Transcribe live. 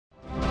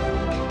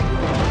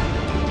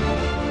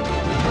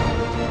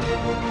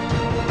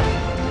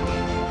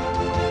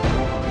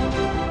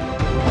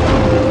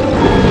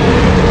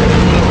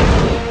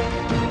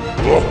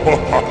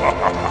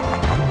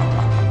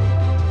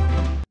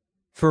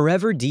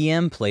Forever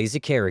DM plays a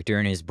character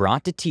and is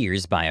brought to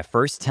tears by a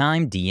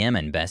first-time DM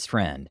and best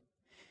friend.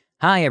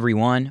 Hi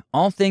everyone,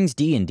 All Things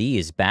D&D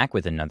is back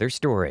with another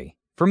story.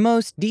 For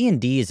most,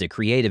 D&D is a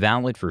creative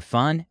outlet for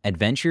fun,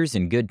 adventures,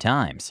 and good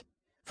times.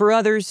 For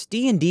others,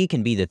 D&D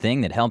can be the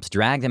thing that helps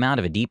drag them out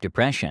of a deep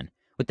depression,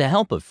 with the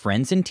help of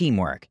friends and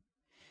teamwork.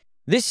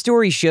 This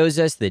story shows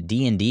us that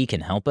D&D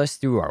can help us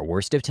through our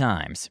worst of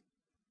times.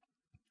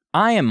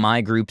 I am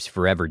my group's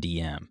Forever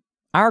DM.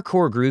 Our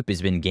core group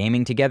has been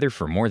gaming together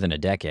for more than a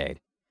decade.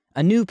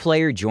 A new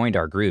player joined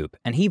our group,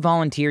 and he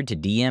volunteered to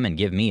DM and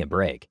give me a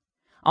break.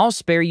 I'll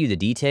spare you the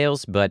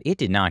details, but it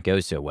did not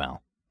go so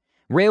well.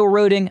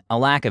 Railroading, a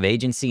lack of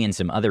agency, and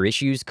some other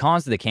issues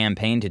caused the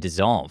campaign to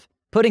dissolve,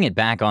 putting it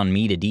back on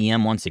me to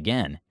DM once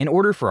again in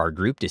order for our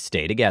group to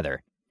stay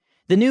together.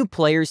 The new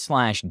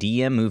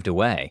player/DM moved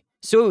away,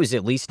 so it was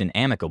at least an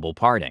amicable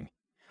parting.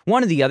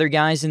 One of the other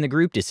guys in the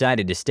group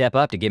decided to step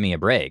up to give me a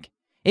break.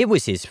 It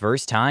was his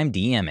first time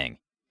DMing.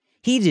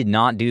 He did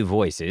not do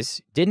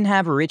voices, didn't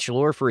have a rich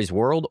lore for his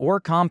world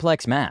or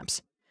complex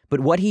maps, but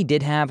what he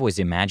did have was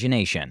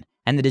imagination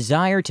and the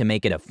desire to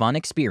make it a fun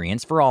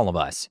experience for all of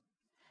us.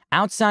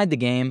 Outside the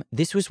game,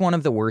 this was one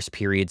of the worst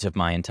periods of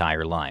my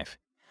entire life.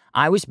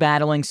 I was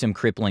battling some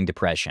crippling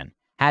depression,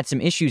 had some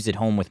issues at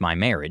home with my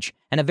marriage,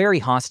 and a very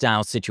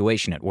hostile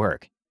situation at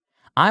work.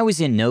 I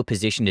was in no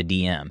position to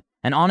DM,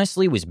 and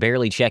honestly was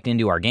barely checked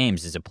into our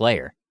games as a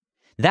player.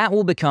 That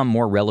will become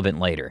more relevant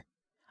later.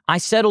 I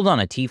settled on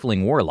a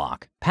tiefling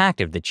warlock, Pact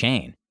of the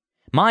Chain.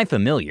 My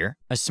familiar,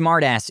 a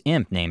smart-ass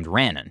imp named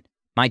Rannon.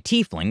 My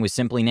tiefling was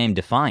simply named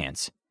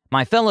Defiance.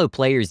 My fellow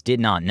players did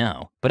not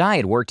know, but I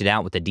had worked it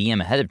out with the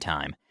DM ahead of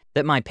time,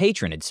 that my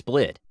patron had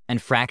split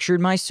and fractured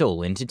my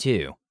soul into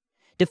two.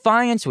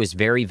 Defiance was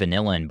very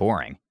vanilla and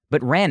boring,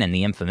 but Rannon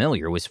the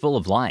Infamiliar was full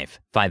of life,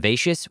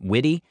 vivacious,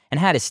 witty, and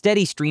had a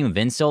steady stream of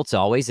insults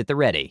always at the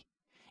ready.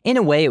 In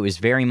a way, it was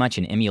very much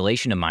an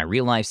emulation of my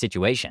real-life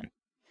situation.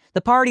 The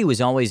party was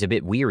always a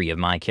bit weary of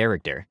my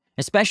character,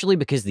 especially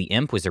because the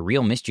imp was a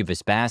real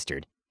mischievous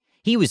bastard.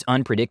 He was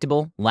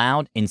unpredictable,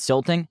 loud,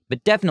 insulting,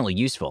 but definitely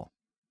useful,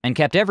 and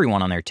kept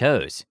everyone on their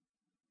toes.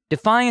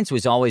 Defiance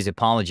was always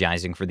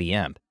apologizing for the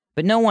imp,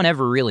 but no one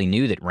ever really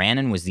knew that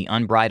Rannon was the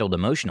unbridled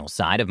emotional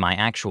side of my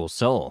actual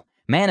soul,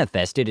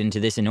 manifested into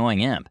this annoying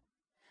imp.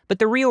 But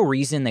the real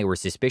reason they were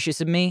suspicious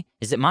of me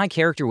is that my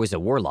character was a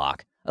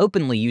warlock,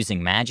 openly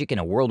using magic in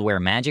a world where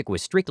magic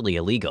was strictly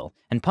illegal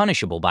and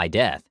punishable by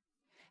death.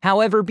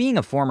 However, being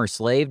a former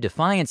slave,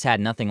 Defiance had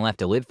nothing left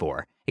to live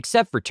for,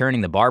 except for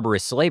turning the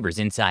barbarous slavers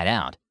inside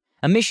out,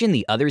 a mission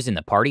the others in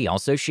the party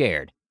also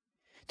shared.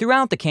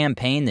 Throughout the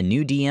campaign, the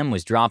new DM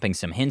was dropping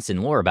some hints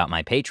and lore about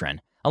my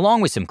patron,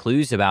 along with some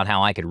clues about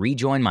how I could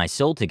rejoin my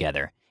soul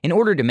together in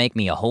order to make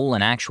me a whole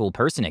and actual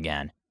person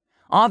again.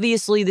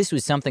 Obviously, this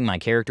was something my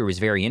character was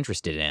very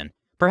interested in,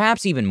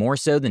 perhaps even more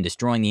so than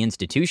destroying the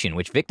institution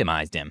which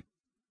victimized him.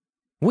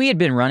 We had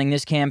been running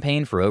this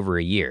campaign for over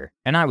a year,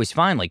 and I was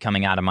finally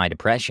coming out of my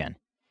depression.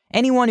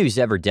 Anyone who's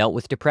ever dealt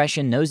with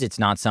depression knows it's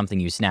not something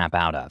you snap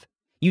out of.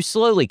 You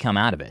slowly come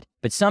out of it,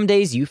 but some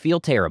days you feel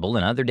terrible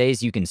and other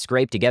days you can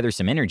scrape together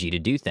some energy to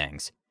do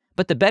things.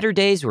 But the better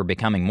days were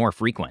becoming more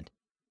frequent.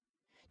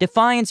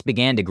 Defiance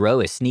began to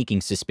grow a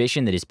sneaking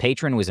suspicion that his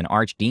patron was an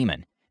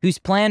archdemon, whose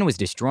plan was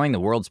destroying the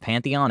world's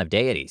pantheon of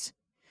deities.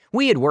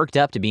 We had worked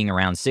up to being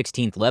around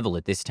 16th level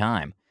at this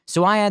time,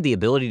 so I had the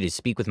ability to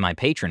speak with my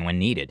patron when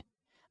needed.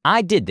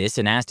 I did this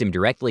and asked him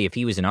directly if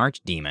he was an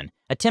archdemon,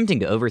 attempting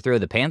to overthrow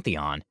the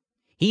pantheon.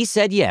 He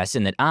said yes,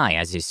 and that I,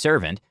 as his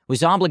servant,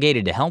 was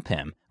obligated to help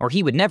him, or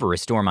he would never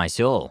restore my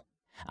soul.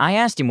 I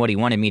asked him what he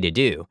wanted me to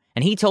do,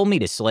 and he told me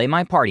to slay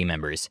my party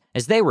members,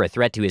 as they were a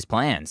threat to his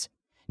plans.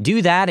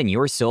 Do that and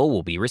your soul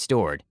will be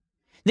restored.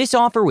 This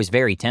offer was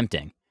very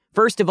tempting.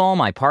 First of all,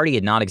 my party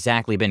had not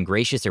exactly been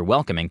gracious or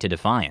welcoming to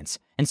Defiance,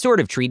 and sort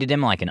of treated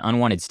him like an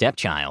unwanted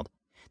stepchild.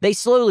 They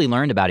slowly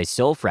learned about his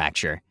soul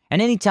fracture,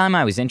 and any time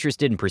I was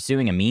interested in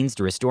pursuing a means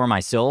to restore my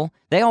soul,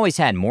 they always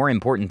had more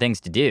important things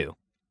to do.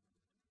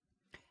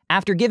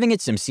 After giving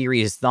it some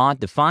serious thought,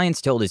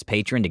 Defiance told his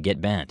patron to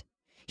get bent.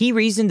 He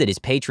reasoned that his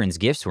patron's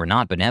gifts were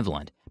not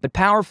benevolent, but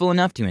powerful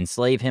enough to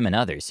enslave him and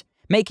others,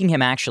 making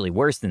him actually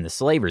worse than the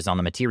slavers on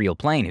the material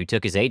plane who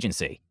took his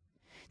agency.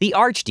 The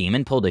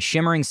archdemon pulled a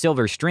shimmering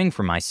silver string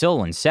from my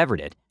soul and severed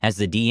it, as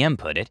the DM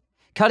put it,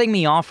 cutting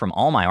me off from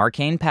all my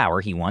arcane power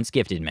he once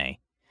gifted me.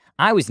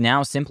 I was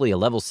now simply a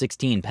level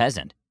 16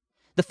 peasant.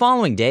 The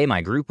following day,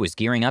 my group was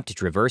gearing up to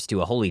traverse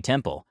to a holy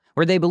temple,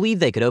 where they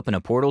believed they could open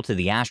a portal to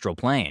the astral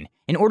plane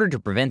in order to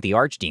prevent the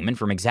archdemon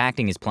from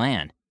exacting his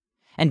plan.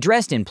 And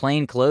dressed in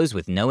plain clothes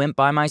with no imp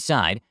by my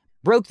side,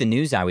 broke the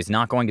news I was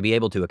not going to be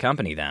able to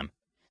accompany them.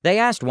 They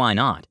asked why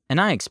not, and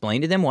I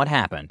explained to them what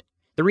happened.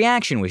 The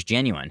reaction was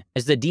genuine,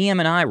 as the DM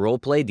and I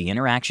role-played the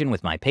interaction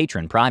with my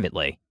patron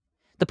privately.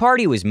 The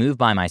party was moved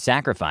by my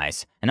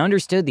sacrifice and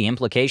understood the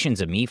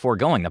implications of me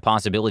foregoing the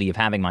possibility of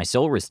having my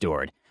soul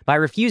restored by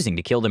refusing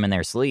to kill them in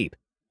their sleep.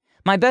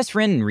 My best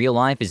friend in real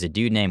life is a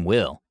dude named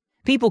Will.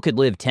 People could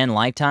live 10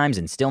 lifetimes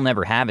and still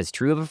never have as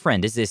true of a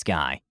friend as this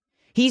guy.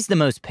 He's the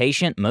most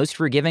patient, most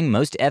forgiving,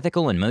 most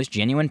ethical, and most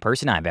genuine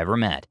person I've ever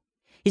met.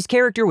 His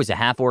character was a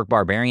half-orc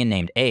barbarian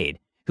named Aid,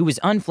 who was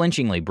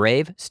unflinchingly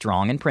brave,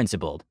 strong, and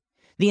principled.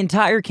 The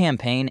entire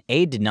campaign,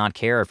 Aid did not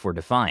care for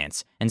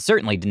Defiance, and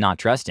certainly did not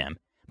trust him,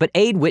 but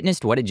Aid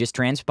witnessed what had just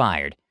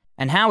transpired,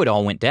 and how it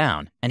all went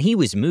down, and he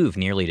was moved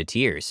nearly to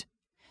tears.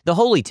 "The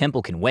Holy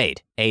Temple can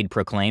wait," Aid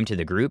proclaimed to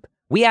the group.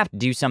 "We have to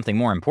do something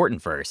more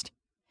important first."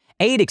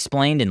 Aid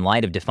explained in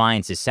light of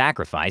Defiance's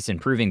sacrifice and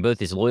proving both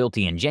his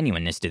loyalty and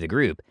genuineness to the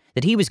group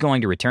that he was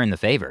going to return the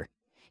favor.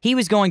 He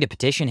was going to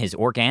petition his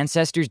orc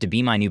ancestors to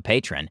be my new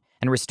patron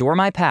and restore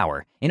my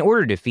power in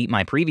order to defeat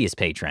my previous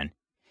patron.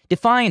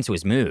 Defiance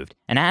was moved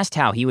and asked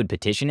how he would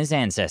petition his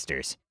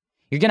ancestors.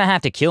 "You're gonna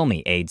have to kill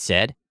me," Aid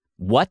said.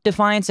 "What?"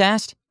 Defiance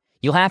asked.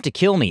 "You'll have to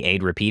kill me,"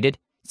 Aid repeated.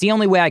 "It's the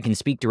only way I can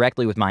speak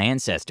directly with my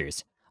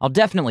ancestors. I'll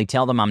definitely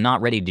tell them I'm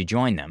not ready to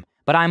join them,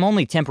 but I'm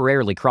only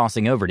temporarily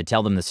crossing over to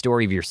tell them the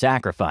story of your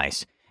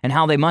sacrifice and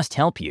how they must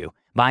help you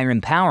by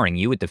empowering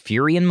you with the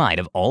fury and might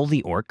of all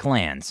the orc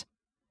clans."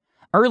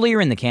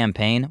 Earlier in the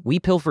campaign, we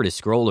pilfered a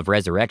scroll of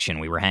resurrection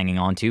we were hanging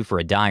onto for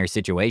a dire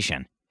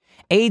situation.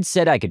 Aid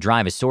said I could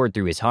drive a sword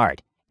through his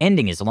heart,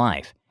 ending his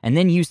life, and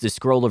then use the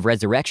scroll of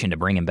resurrection to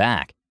bring him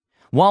back.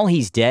 While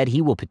he's dead,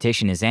 he will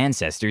petition his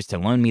ancestors to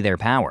loan me their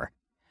power.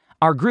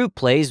 Our group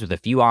plays with a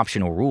few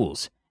optional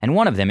rules, and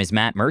one of them is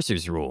Matt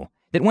Mercer's rule,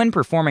 that when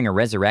performing a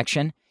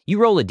resurrection, you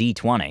roll a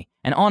d20,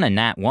 and on a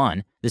nat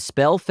 1, the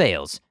spell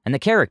fails, and the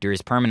character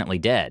is permanently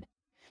dead.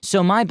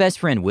 So my best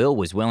friend Will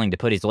was willing to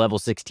put his level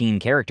 16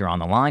 character on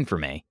the line for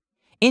me.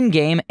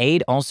 In-game,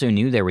 Aid also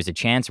knew there was a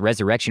chance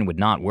resurrection would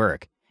not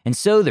work, and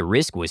so the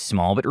risk was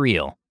small but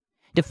real.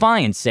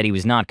 Defiance said he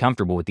was not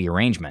comfortable with the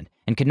arrangement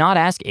and could not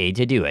ask Aid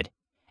to do it.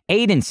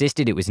 Aid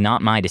insisted it was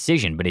not my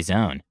decision but his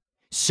own.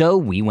 So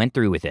we went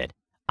through with it.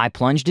 I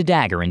plunged a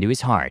dagger into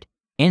his heart,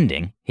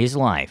 ending his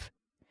life.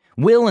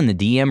 Will and the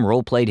DM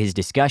role-played his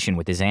discussion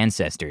with his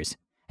ancestors,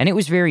 and it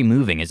was very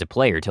moving as a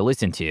player to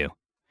listen to.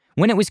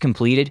 When it was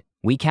completed,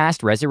 we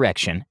cast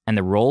Resurrection, and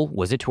the roll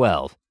was a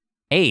 12.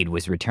 Aid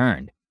was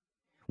returned.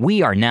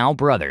 "We are now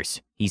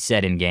brothers," he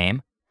said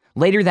in-game.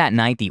 Later that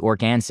night, the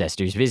orc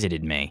ancestors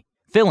visited me,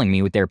 filling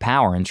me with their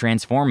power and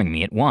transforming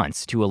me at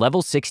once to a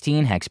level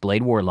 16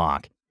 Hexblade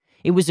Warlock.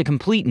 It was a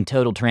complete and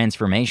total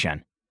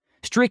transformation.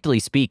 Strictly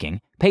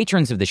speaking,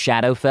 patrons of the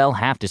Shadowfell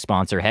have to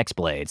sponsor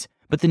Hexblades,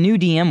 but the new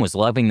DM was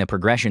loving the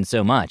progression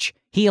so much,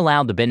 he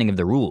allowed the bending of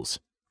the rules.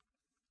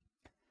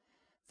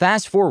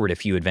 Fast forward a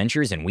few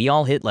adventures and we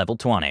all hit level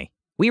 20.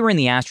 We were in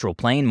the astral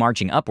plane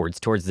marching upwards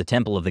towards the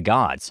Temple of the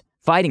Gods,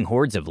 fighting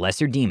hordes of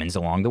lesser demons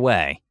along the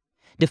way.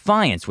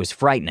 Defiance was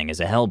frightening as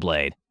a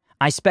Hellblade.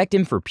 I spec'd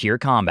him for pure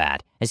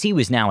combat, as he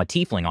was now a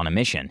tiefling on a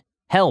mission,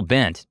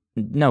 hell-bent,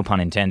 no pun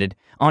intended,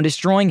 on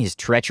destroying his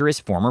treacherous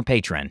former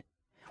patron.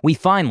 We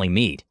finally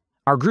meet.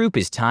 Our group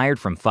is tired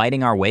from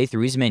fighting our way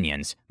through his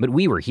minions, but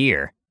we were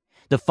here.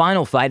 The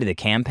final fight of the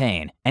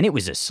campaign, and it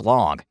was a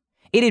slog.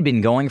 It had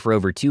been going for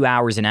over 2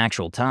 hours in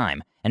actual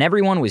time, and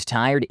everyone was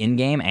tired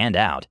in-game and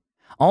out.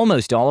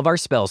 Almost all of our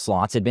spell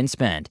slots had been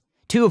spent.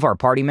 2 of our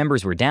party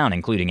members were down,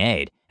 including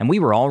Aid, and we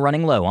were all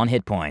running low on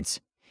hit points.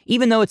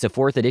 Even though it's a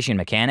 4th edition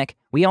mechanic,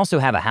 we also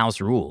have a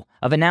house rule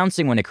of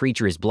announcing when a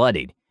creature is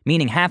bloodied,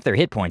 meaning half their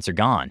hit points are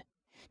gone.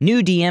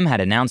 New DM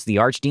had announced the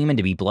Archdemon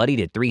to be bloodied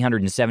at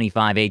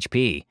 375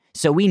 HP,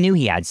 so we knew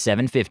he had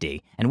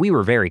 750, and we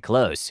were very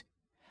close.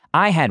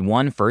 I had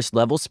 1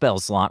 first-level spell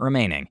slot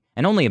remaining,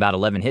 and only about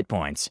 11 hit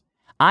points.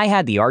 I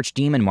had the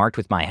Archdemon marked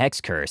with my Hex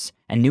Curse,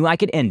 and knew I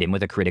could end him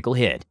with a critical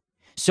hit.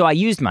 So I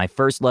used my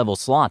first-level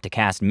slot to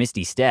cast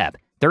Misty Step,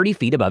 30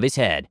 feet above his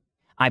head.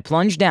 I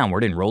plunged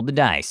downward and rolled the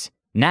dice.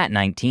 Nat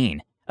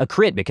 19, a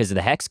crit because of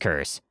the Hex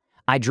Curse.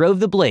 I drove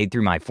the blade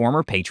through my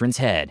former patron's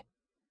head.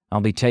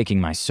 "I'll be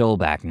taking my soul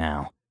back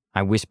now,"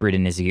 I whispered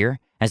in his ear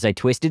as I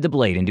twisted the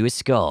blade into his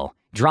skull,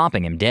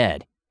 dropping him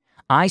dead.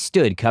 I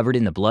stood covered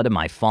in the blood of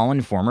my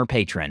fallen former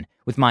patron,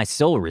 with my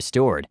soul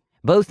restored,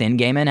 both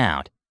in-game and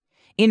out.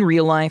 In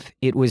real life,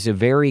 it was a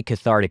very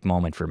cathartic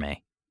moment for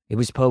me. It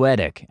was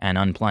poetic and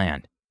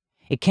unplanned.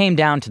 It came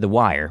down to the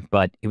wire,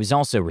 but it was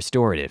also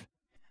restorative.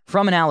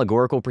 From an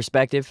allegorical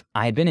perspective,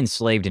 I had been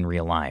enslaved in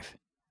real life.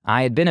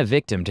 I had been a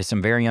victim to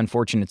some very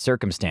unfortunate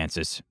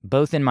circumstances,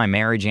 both in my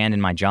marriage and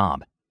in my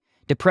job.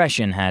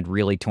 Depression had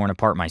really torn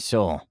apart my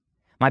soul.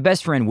 My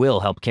best friend Will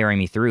helped carry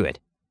me through it.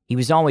 He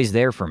was always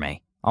there for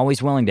me,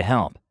 always willing to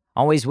help,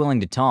 always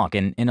willing to talk,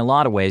 and in a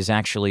lot of ways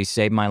actually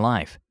saved my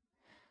life.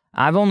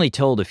 I've only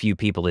told a few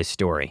people this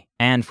story,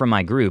 and from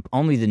my group,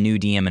 only the new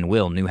DM and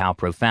Will knew how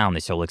profound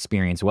this whole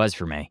experience was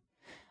for me.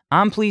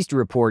 I'm pleased to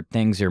report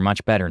things are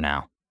much better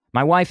now.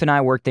 My wife and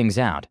I worked things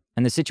out,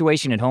 and the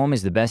situation at home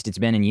is the best it's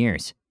been in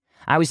years.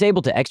 I was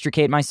able to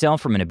extricate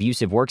myself from an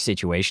abusive work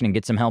situation and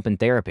get some help in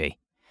therapy.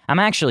 I'm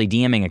actually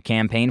DMing a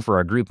campaign for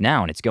our group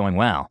now, and it's going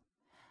well.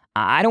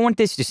 I don't want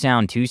this to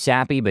sound too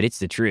sappy, but it's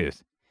the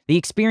truth. The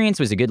experience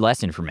was a good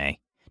lesson for me.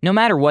 No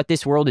matter what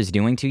this world is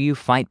doing to you,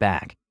 fight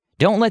back.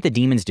 Don't let the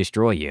demons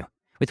destroy you.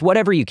 With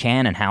whatever you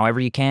can and however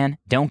you can,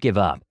 don't give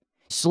up.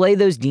 Slay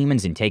those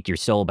demons and take your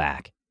soul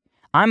back.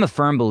 I'm a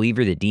firm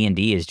believer that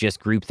D&D is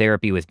just group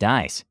therapy with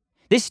dice.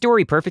 This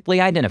story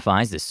perfectly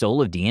identifies the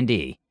soul of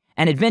D&D,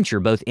 an adventure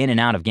both in and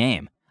out of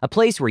game, a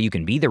place where you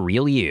can be the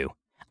real you.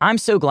 I'm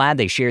so glad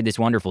they shared this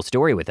wonderful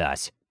story with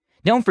us.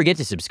 Don't forget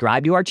to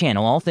subscribe to our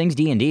channel, All Things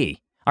D&D.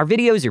 Our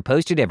videos are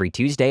posted every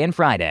Tuesday and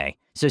Friday,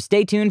 so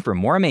stay tuned for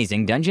more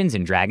amazing Dungeons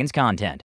 & Dragons content.